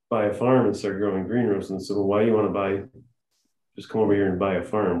buy a farm and start growing green roofs." And so, "Well, why do you want to just come over here and buy a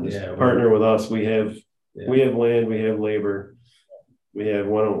farm? Just partner with us. We have land, we have labor, why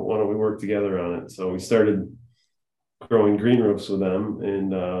don't we work together on it?" So we started growing green roofs with them,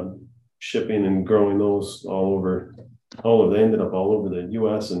 and shipping and growing those all over. They ended up all over the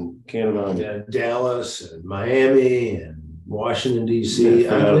U.S. and Canada. Dallas and Miami and Washington, D.C.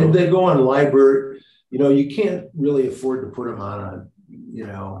 They go on library. You can't really afford to put them on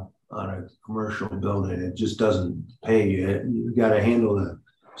a commercial building. It just doesn't pay you. You got to handle the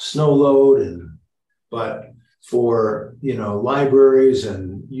snow load, but for libraries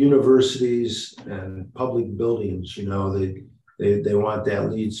and universities and public buildings, they want that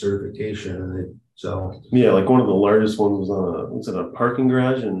LEED certification, and like one of the largest ones was in a parking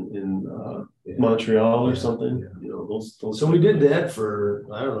garage in Montreal or something. Yeah. Those. So we did that for,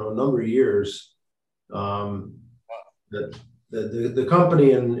 I don't know, a number of years. The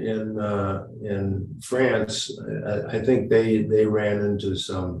company in France, I think they ran into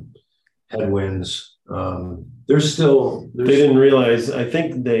some headwinds. They didn't realize. I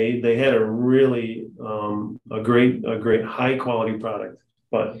think they had a really a great high quality product,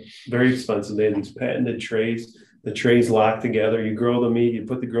 but very expensive. They had these patented trays. The trays lock together. You grow the meat. You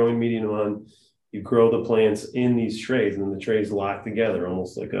put the growing medium on. You grow the plants in these trays, and then the trays lock together,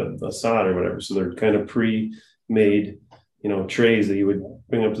 almost like a sod or whatever. So they're kind of pre-made, trays that you would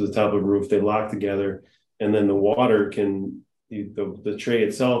bring up to the top of a roof. They lock together, and then the water the tray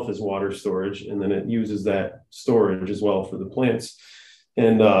itself is water storage, and then it uses that storage as well for the plants.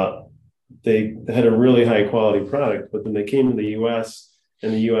 And they had a really high quality product, but then they came to the US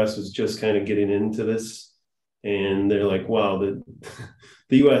and the US was just kind of getting into this. And they're like, wow, the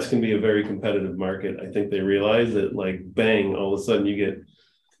US can be a very competitive market. I think they realize that, like, bang, all of a sudden you get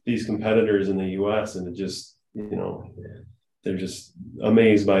these competitors in the US, and it just, they're just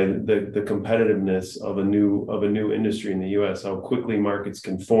amazed by the competitiveness of a new industry in the US, how quickly markets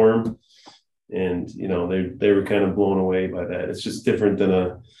can form. And, they were kind of blown away by that. It's just different than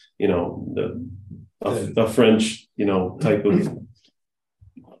a French, type of,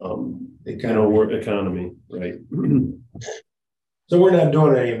 economy, right? So we're not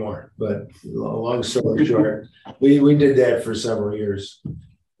doing it anymore, but long story short, we did that for several years.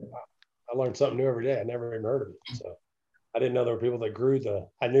 I learned something new every day. I never even heard of it. So I didn't know there were people that grew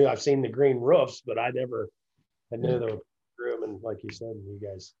I've seen the green roofs, but I knew there were grew them. And like you said, you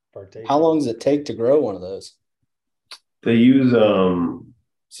guys partake. How long does it take to grow one of those? They use,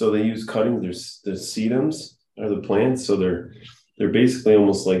 cuttings. There's sedums are the plants. So they're basically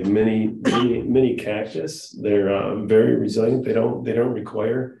almost like mini cactus. They're very resilient. They don't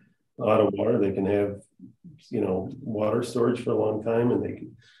require a lot of water. They can have, water storage for a long time, and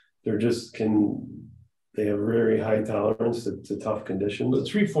they have very high tolerance to tough conditions. But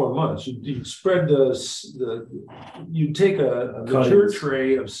 3-4 months, you spread you take a mature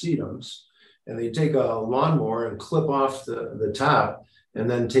tray of sedums, and they take a lawnmower and clip off the top, and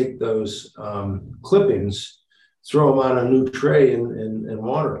then take those clippings, throw them on a new tray and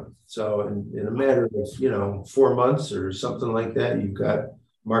water them. So in a matter of 4 months or something like that, you've got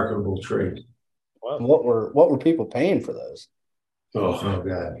marketable trade. Wow. What were people paying for those? Oh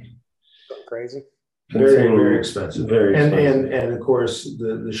God, crazy. Very, very expensive. Very expensive. And of course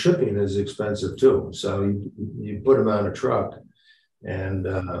the shipping is expensive too. So you put them on a truck, and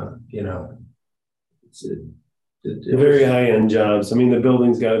it's very high end jobs. I mean, the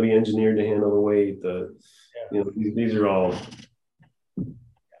building's got to be engineered to handle the weight. These are all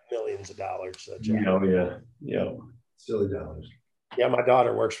millions of dollars. Yeah. Silly dollars. Yeah, my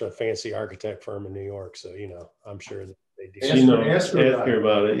daughter works for a fancy architect firm in New York, so I'm sure that they do. Ask her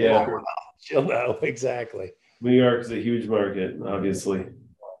about it. Yeah, she'll know exactly. New York is a huge market, obviously.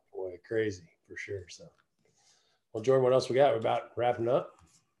 Boy, crazy for sure. So, well, Jordan, what else we got? We're about wrapping up.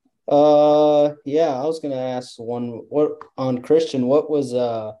 Yeah, I was gonna ask on Christian.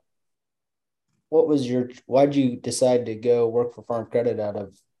 Why'd you decide to go work for Farm Credit out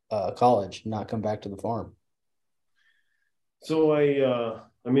of college, not come back to the farm? So I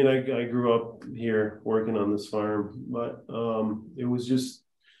grew up here working on this farm, but it was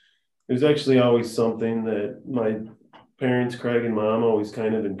actually always something that my parents, Craig and Mom, always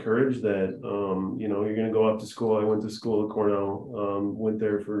kind of encouraged that, you're going to go off to school. I went to school at Cornell, went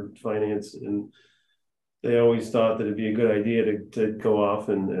there for finance, and they always thought that it'd be a good idea to go off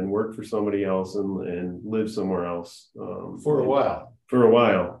and work for somebody else and live somewhere else. For a while.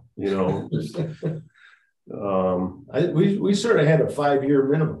 Just, we sort of had a 5-year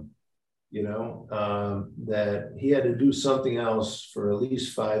minimum, that he had to do something else for at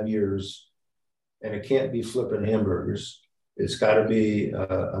least 5 years, and it can't be flipping hamburgers. It's got to be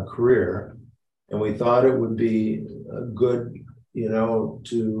a career, and we thought it would be good,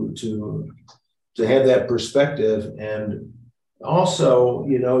 to have that perspective. And also,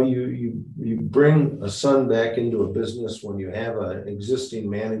 you bring a son back into a business when you have an existing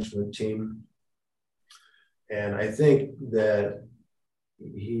management team. And I think that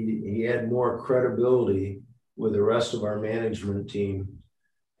he had more credibility with the rest of our management team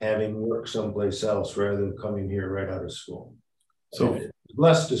having worked someplace else rather than coming here right out of school. So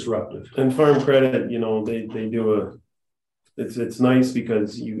less disruptive. And Farm Credit, they do it's nice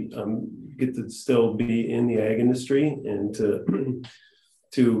because you get to still be in the ag industry, and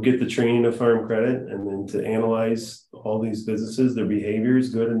to get the training of Farm Credit, and then to analyze all these businesses, their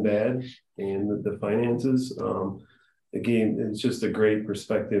behaviors, good and bad, and the finances. Again, it's just a great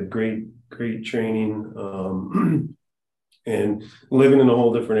perspective, great training, and living in a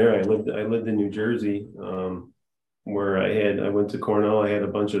whole different area. I lived in New Jersey, where I went to Cornell. I had a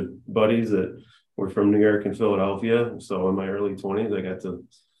bunch of buddies that were from New York and Philadelphia. So in my early 20s, I got to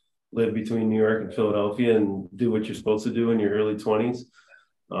live between New York and Philadelphia and do what you're supposed to do in your early 20s.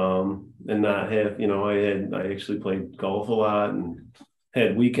 And not have, I actually played golf a lot and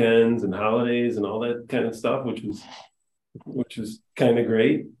had weekends and holidays and all that kind of stuff, which was kind of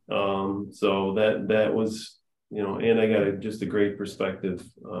great. So that was, and I got just a great perspective.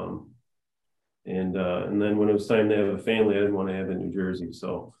 And then when it was time to have a family, I didn't want to have it in New Jersey.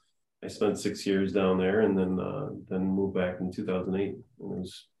 So I spent 6 years down there, and then moved back in 2008. And it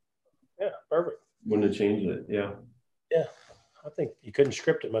was, perfect. Wouldn't have changed it. Yeah. I think you couldn't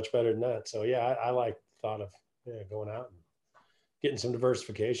script it much better than that. So yeah, I like the thought of going out and getting some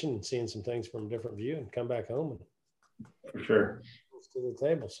diversification and seeing some things from a different view and come back home and For sure. to the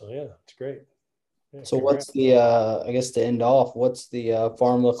table. So yeah, it's great. Yeah, So congrats. what's the I guess to end off, what's the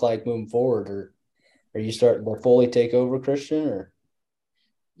farm look like moving forward, or are you starting to fully take over, Christian, or?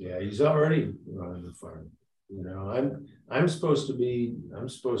 Yeah, he's already running the farm. You know, I'm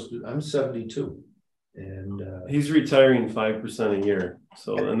 72, and He's retiring 5% a year.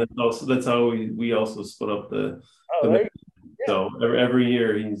 So, and that's how we also split up the there you so every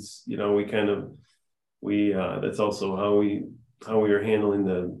year he's, you know, we that's also how we are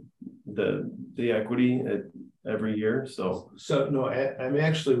handling the equity at every year. So no, I'm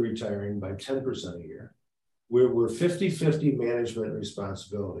actually retiring by 10% a year. We're 50-50 management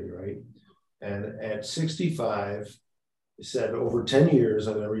responsibility, right? And at 65, I said over 10 years,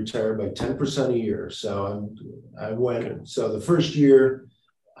 I'm going to retire by 10% a year. So so the first year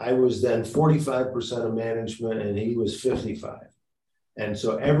I was then 45% of management and he was 55. And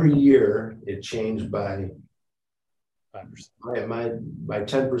so every year it changed by 5%. by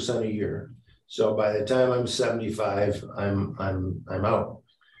 10% a year. So by the time I'm 75, I'm out.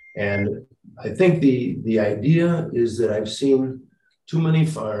 And I think the idea is that I've seen too many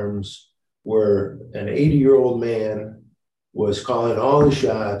farms where an 80-year-old man was calling all the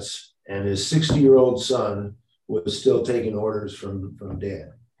shots and his 60-year-old son was still taking orders from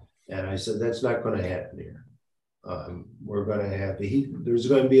dad. And I said, that's not going to happen here. We're going to have there's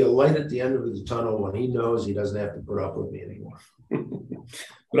going to be a light at the end of the tunnel when he knows he doesn't have to put up with me anymore.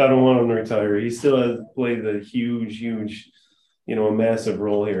 but I don't want him to retire. He still has played a huge, you know, a massive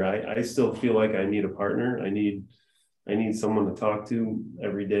role here. I still feel like I need a partner. I need someone to talk to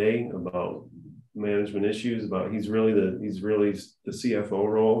every day about management issues. He's really the CFO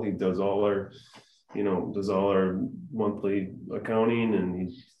role. He does all our monthly accounting, and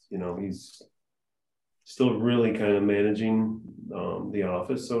he's still really kind of managing the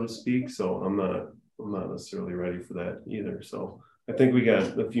office, so to speak. So I'm not necessarily ready for that either. So I think we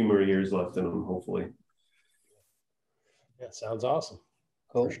got a few more years left in him, hopefully. Yeah, sounds awesome.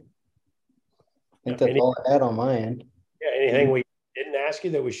 Cool. I think that's all I had on my end. Yeah, anything we didn't ask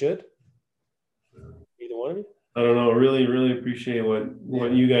you that we should? Either one of you? I don't know. Really, really appreciate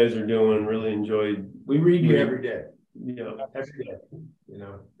what you guys are doing. Really enjoyed. We read you every day. Yeah, every day. You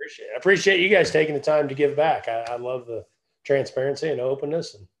know, I appreciate you guys taking the time to give back. I love the transparency and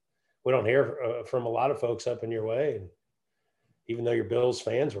openness, and we don't hear from a lot of folks up in your way. And even though you're Bills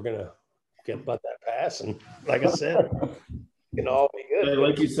fans, we're gonna let that pass. And like I said, it can all be good.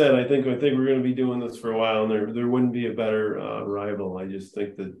 Like you said, I think we're going to be doing this for a while, and there wouldn't be a better rival. I just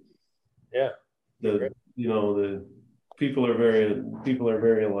think that the people are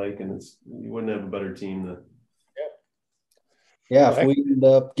very alike, and you wouldn't have a better team. Yeah, if we end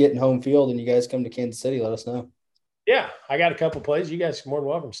up getting home field and you guys come to Kansas City, let us know. Yeah, I got a couple places. You guys are more than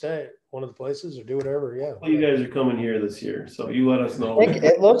welcome to stay at one of the places or do whatever. Yeah. Well, you guys are coming here this year, so you let us know.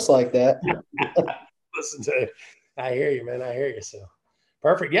 It looks like that. Listen to it. I hear you, man. I hear you. So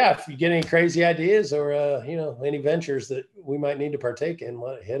perfect. Yeah. If you get any crazy ideas or, any ventures that we might need to partake in,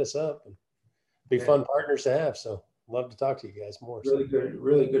 hit us up. And be fun partners to have. So love to talk to you guys more.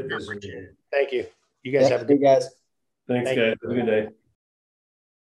 Really good visiting. Thank you. You guys have a good guys. Thanks, guys. Have a good day.